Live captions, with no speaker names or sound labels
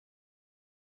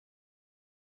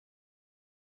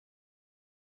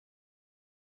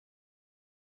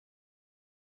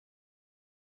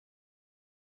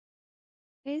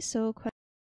Okay, so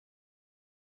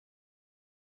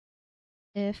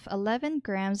if 11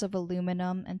 grams of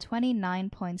aluminum and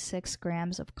 29.6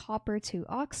 grams of copper 2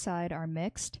 oxide are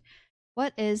mixed,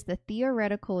 what is the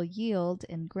theoretical yield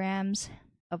in grams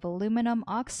of aluminum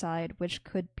oxide which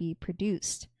could be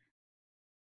produced?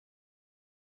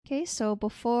 Okay, so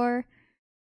before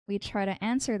we try to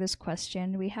answer this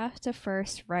question, we have to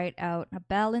first write out a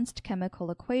balanced chemical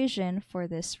equation for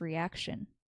this reaction.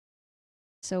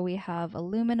 So we have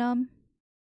aluminum,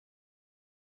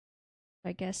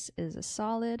 I guess is a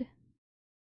solid,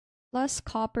 plus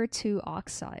copper 2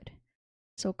 oxide.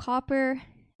 So copper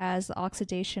has the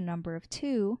oxidation number of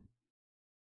 2,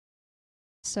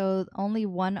 so only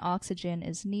one oxygen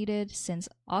is needed since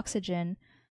oxygen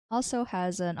also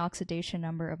has an oxidation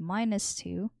number of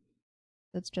 -2.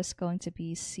 That's just going to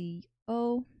be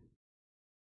CO.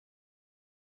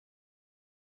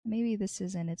 Maybe this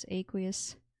is in its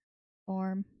aqueous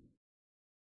form.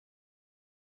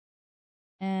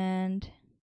 And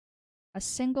a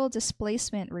single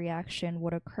displacement reaction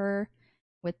would occur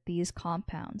with these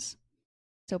compounds.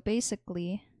 So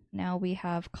basically, now we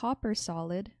have copper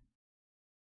solid,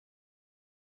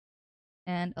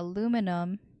 and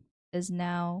aluminum is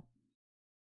now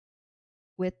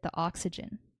with the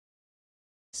oxygen.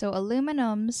 So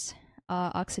aluminum's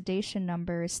oxidation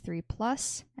number is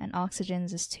 3+, and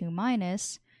oxygen's is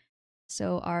 2-.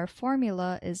 So our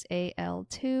formula is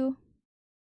Al2O3.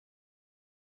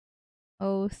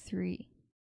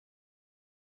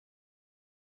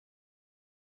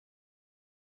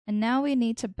 And now we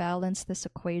need to balance this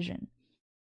equation.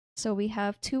 So we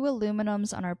have 2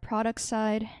 aluminums on our product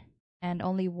side and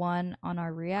only 1 on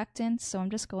our reactant. So I'm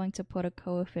just going to put a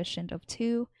coefficient of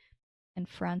 2 in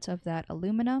front of that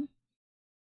aluminum.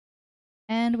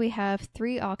 And we have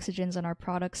 3 oxygens on our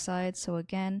product side. So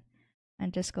again,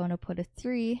 I'm just going to put a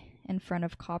 3 in front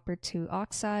of copper 2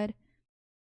 oxide.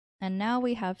 And now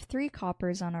we have 3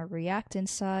 coppers on our reactant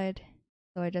side.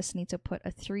 So I just need to put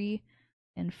a 3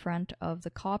 in front of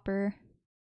the copper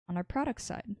on our product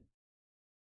side.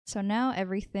 So now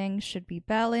everything should be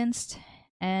balanced,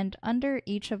 and under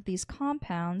each of these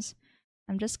compounds,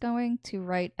 I'm just going to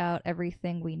write out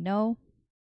everything we know.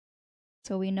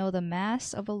 So we know the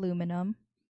mass of aluminum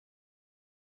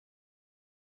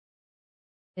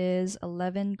is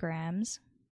 11 grams.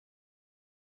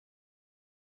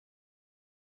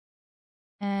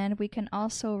 And we can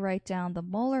also write down the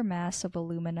molar mass of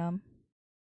aluminum,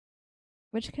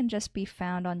 which can just be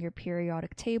found on your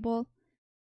periodic table.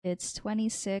 It's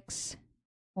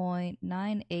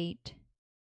 26.98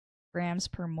 grams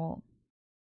per mole.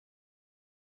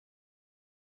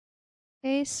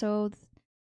 Okay, so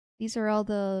these are all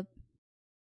the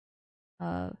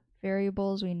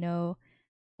variables we know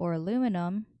for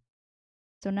aluminum.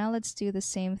 So now let's do the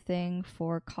same thing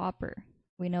for copper.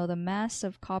 We know the mass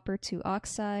of copper 2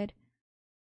 oxide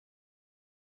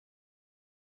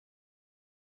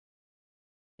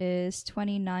is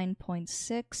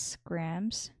 29.6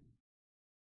 grams.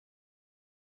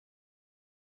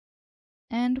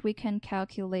 And we can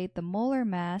calculate the molar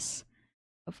mass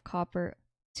of copper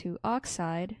 2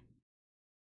 oxide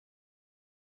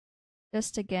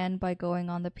just again by going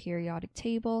on the periodic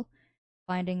table,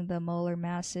 finding the molar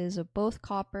masses of both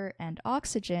copper and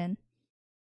oxygen,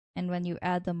 and when you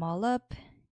add them all up,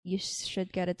 you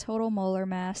should get a total molar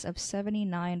mass of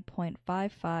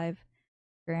 79.55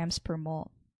 grams per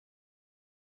mole.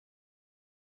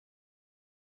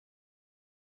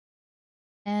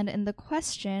 And in the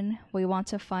question, we want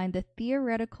to find the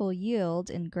theoretical yield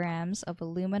in grams of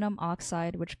aluminum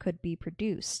oxide which could be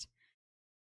produced.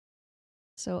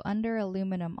 So under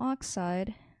aluminum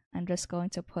oxide, I'm just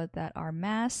going to put that our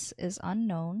mass is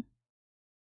unknown.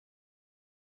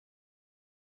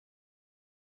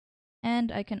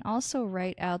 And I can also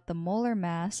write out the molar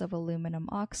mass of aluminum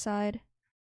oxide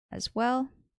as well.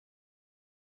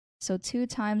 So 2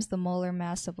 times the molar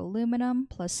mass of aluminum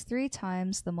plus 3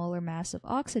 times the molar mass of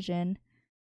oxygen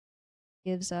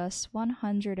gives us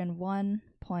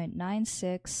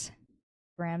 101.96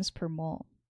 grams per mole.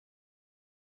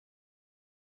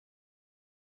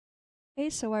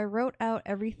 Okay, so I wrote out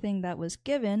everything that was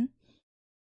given.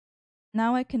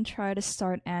 Now I can try to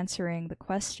start answering the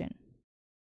question.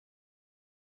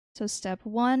 So step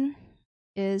 1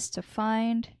 is to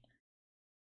find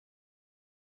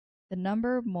the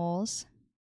number of moles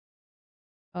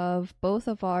of both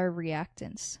of our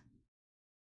reactants.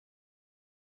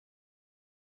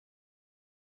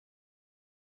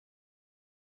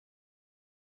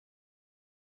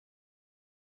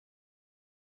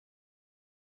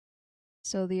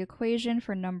 So the equation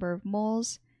for number of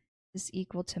moles is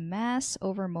equal to mass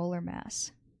over molar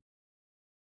mass.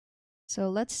 So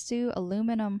let's do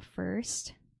aluminum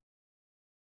first.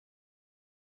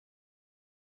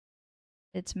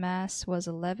 Its mass was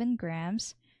 11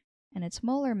 grams, and its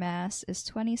molar mass is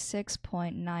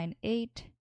 26.98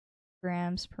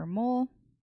 grams per mole.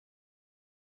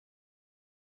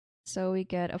 So we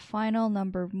get a final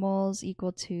number of moles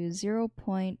equal to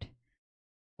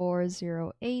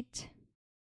 0.408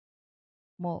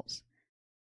 moles.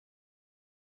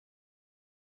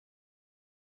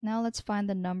 Now let's find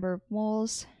the number of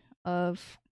moles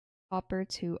of copper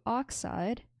to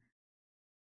oxide.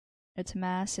 Its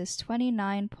mass is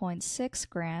 29.6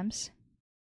 grams,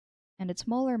 and its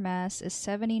molar mass is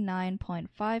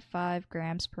 79.55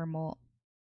 grams per mole.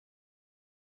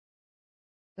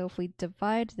 So if we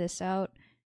divide this out,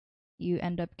 you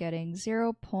end up getting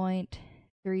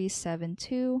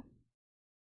 0.372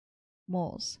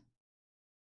 moles.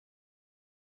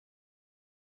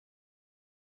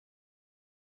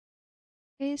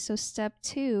 Okay, so step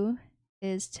 2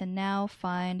 is to now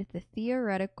find the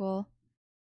theoretical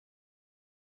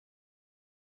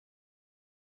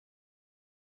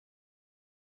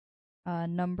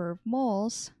number of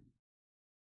moles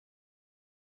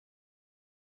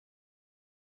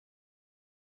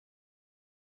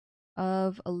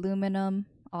of aluminum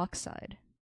oxide.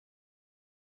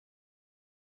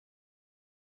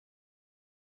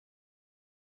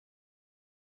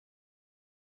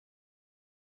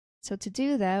 So to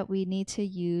do that, we need to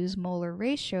use molar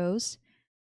ratios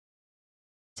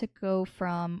to go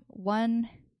from one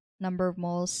number of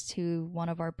moles to one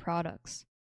of our products.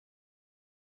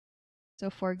 So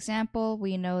for example,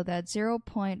 we know that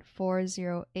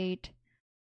 0.408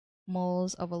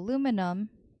 moles of aluminum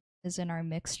is in our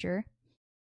mixture.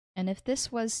 And if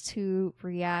this was to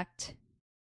react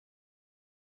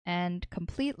and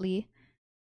completely,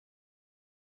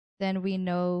 then we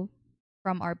know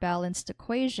from our balanced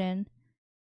equation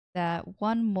that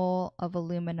 1 mole of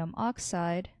aluminum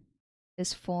oxide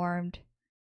is formed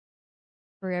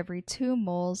for every 2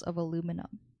 moles of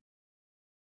aluminum.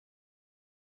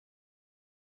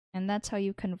 And that's how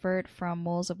you convert from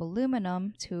moles of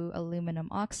aluminum to aluminum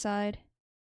oxide.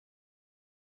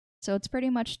 So it's pretty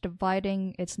much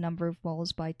dividing its number of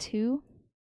moles by 2.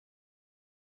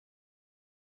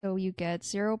 So you get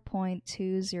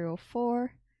 0.204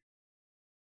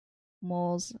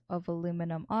 moles of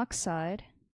aluminum oxide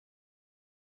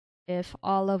if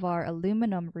all of our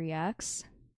aluminum reacts.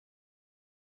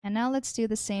 And now let's do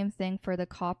the same thing for the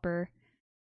copper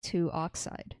to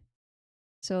oxide.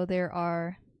 So there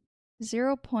are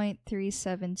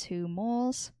 0.372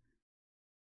 moles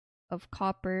of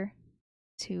copper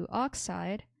to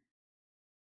oxide,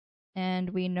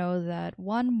 and we know that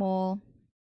 1 mole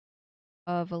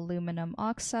of aluminum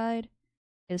oxide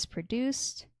is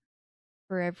produced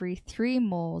for every 3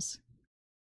 moles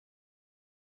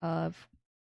of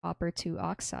copper to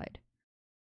oxide.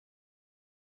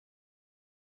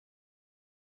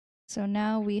 So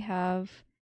now we have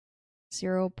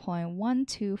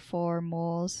 0.124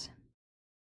 moles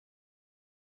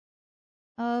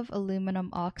of aluminum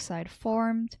oxide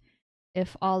formed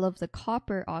if all of the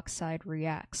copper oxide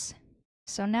reacts.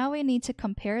 So now we need to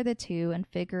compare the two and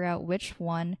figure out which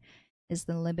one is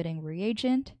the limiting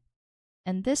reagent.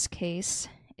 In this case,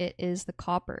 it is the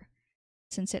copper,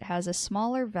 since it has a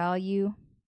smaller value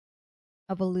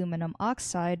of aluminum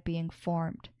oxide being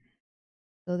formed.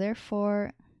 So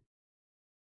therefore,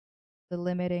 the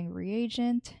limiting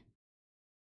reagent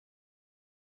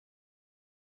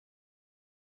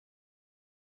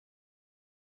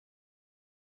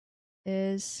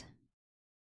is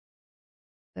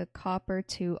the copper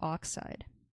to oxide.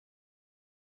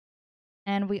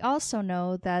 And we also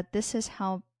know that this is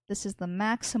the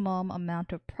maximum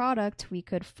amount of product we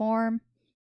could form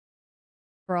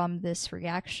from this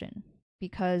reaction.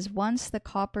 Because once the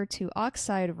copper to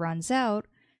oxide runs out,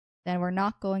 then we're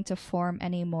not going to form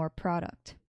any more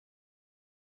product.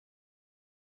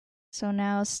 So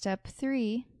now step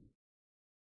 3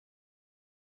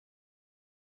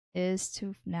 is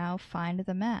to now find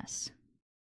the mass.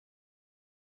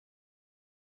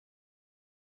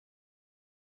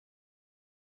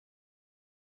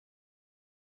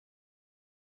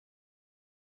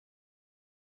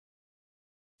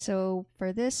 So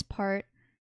for this part,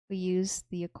 we use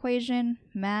the equation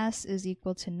mass is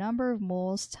equal to number of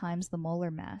moles times the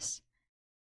molar mass.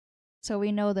 So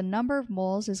we know the number of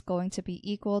moles is going to be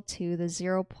equal to the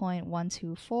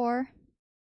 0.124.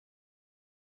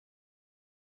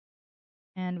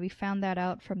 And we found that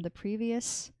out from the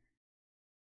previous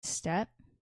step.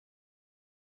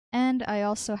 And I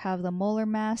also have the molar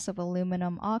mass of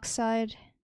aluminum oxide,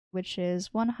 which is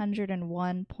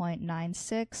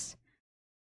 101.96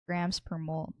 grams per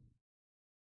mole.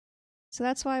 So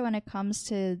that's why when it comes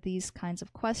to these kinds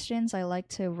of questions, I like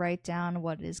to write down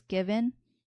what is given.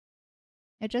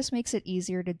 It just makes it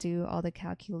easier to do all the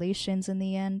calculations in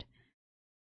the end.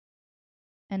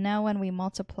 And now when we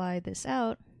multiply this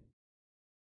out,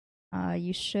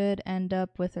 you should end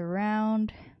up with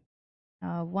around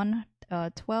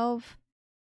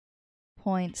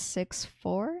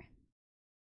 12.64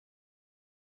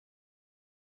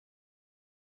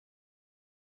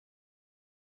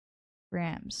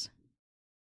 grams.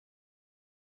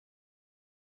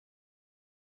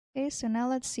 Okay, so now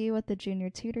let's see what the junior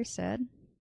tutor said.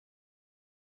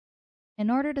 In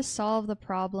order to solve the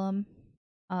problem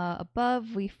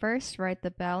above, we first write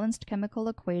the balanced chemical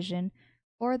equation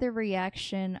for the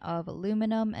reaction of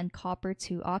aluminum and copper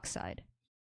to oxide.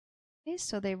 Okay,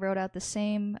 so they wrote out the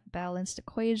same balanced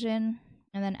equation,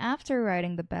 and then after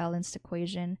writing the balanced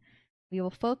equation, we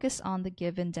will focus on the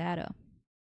given data.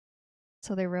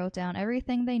 So they wrote down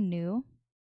everything they knew,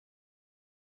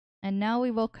 and now we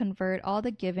will convert all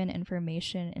the given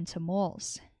information into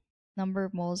moles. Number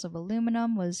of moles of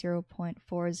aluminum was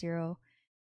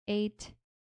 0.408,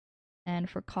 and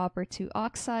for copper to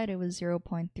oxide it was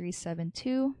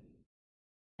 0.372.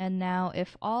 And now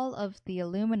if all of the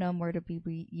aluminum were to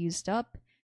be used up,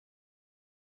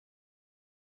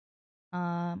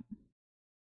 so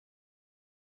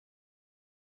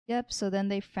then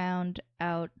they found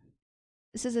out,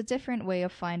 this is a different way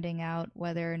of finding out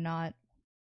whether or not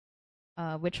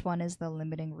which one is the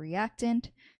limiting reactant.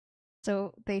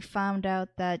 So they found out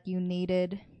that you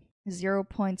needed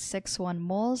 0.61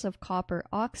 moles of copper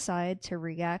oxide to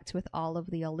react with all of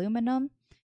the aluminum.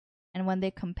 And when they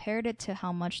compared it to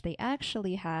how much they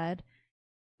actually had,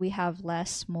 we have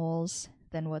less moles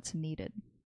than what's needed.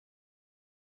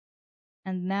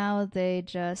 And now they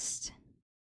just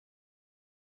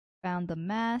found the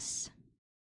mass.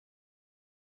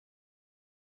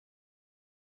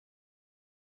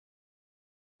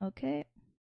 Okay.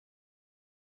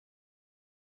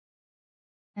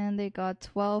 And they got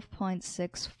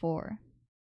 12.64.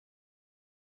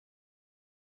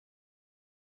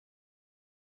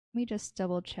 Let me just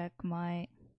double check my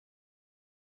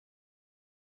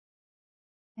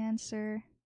answer.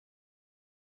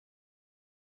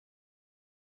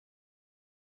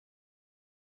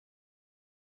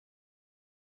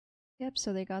 Yep,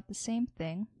 so they got the same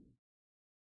thing.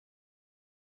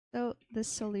 So this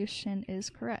solution is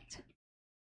correct.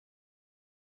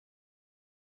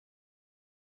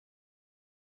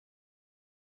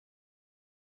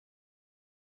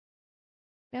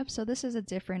 Yep, so this is a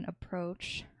different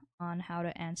approach on how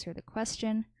to answer the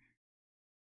question.